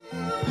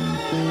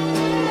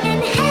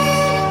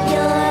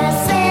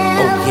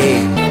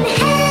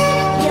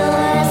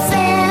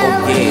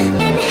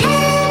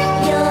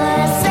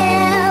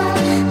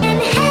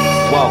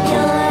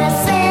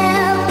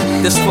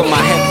This for my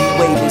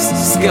heavyweighters,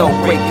 scale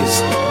breakers,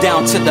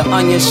 down to the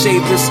onion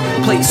shavers,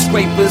 plate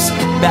scrapers,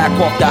 back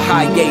off the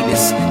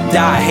hiatus,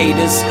 die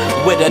haters,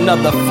 with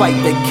another fight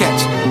to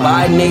catch.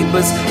 Bye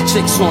neighbors,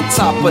 chicks on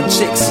top of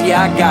chicks,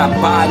 yeah I got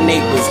bye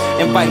neighbors.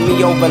 Invite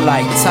me over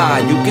like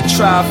Ty, you can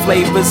try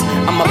flavors,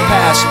 I'm a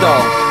pastor.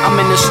 I'm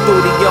in the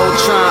studio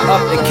trying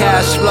up the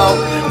cash flow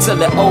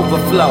till it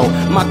overflow.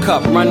 My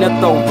cup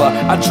runneth over,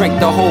 I drank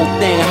the whole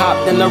thing,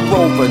 hopped in a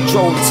Rover,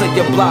 drove to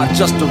your block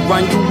just to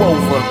run you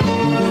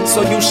over.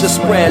 So you should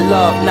spread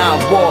love, not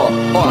war,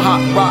 or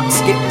hot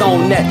rocks get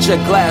thrown at your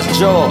glass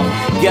jaw.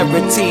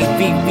 Guaranteed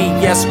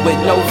VVS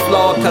with no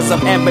flaw, cause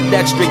I'm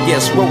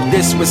ambidextrous, wrote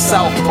this with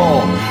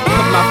southpaw.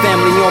 Put my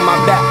family on my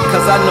back,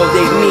 cause I know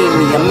they need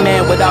me. A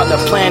man without a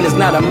plan is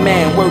not a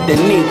man, word to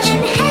Nietzsche.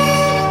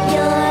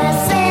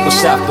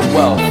 What's after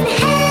wealth?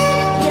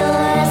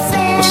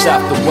 What's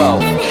after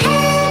wealth?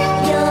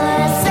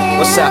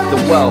 What's after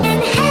wealth?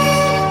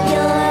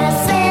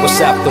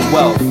 What's after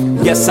wealth?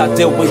 Yes, I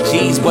deal with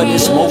G's, but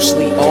it's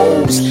mostly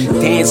O's.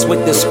 Dance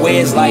with the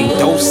squares like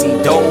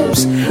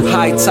do-si-dos.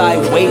 High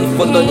tide wave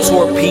full of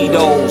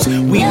torpedoes.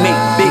 We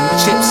make big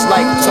chips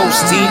like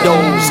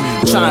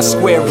Tostitos. Trying to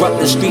square up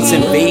the streets,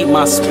 invade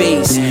my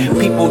space.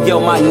 People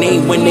yell my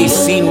name when they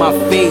see my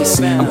face.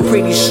 I'm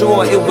pretty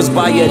sure it was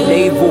by a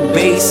naval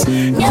base.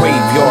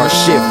 Graveyard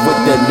shift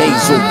with the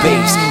nasal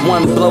bass.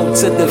 One blow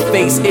to the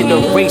face, it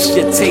erase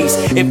your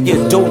taste. If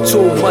you do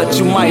too much,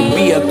 you might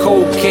be a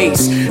cold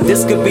case.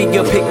 This could be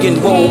your pick and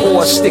roll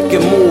or stick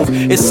and move.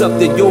 It's up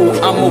to you,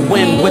 I'ma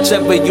win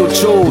whichever you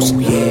choose.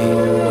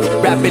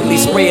 Rapidly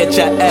spread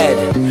your ad.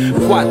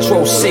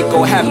 Quattro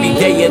Seco, happy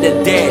day of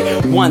the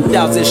dead.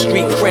 1,000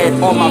 street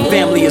cred, all my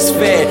family is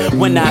fed.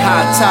 When the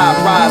high tide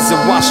rise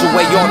and wash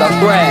away all the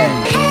bread.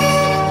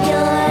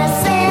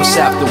 What's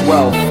after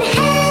wealth?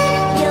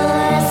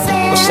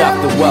 What's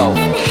after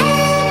wealth?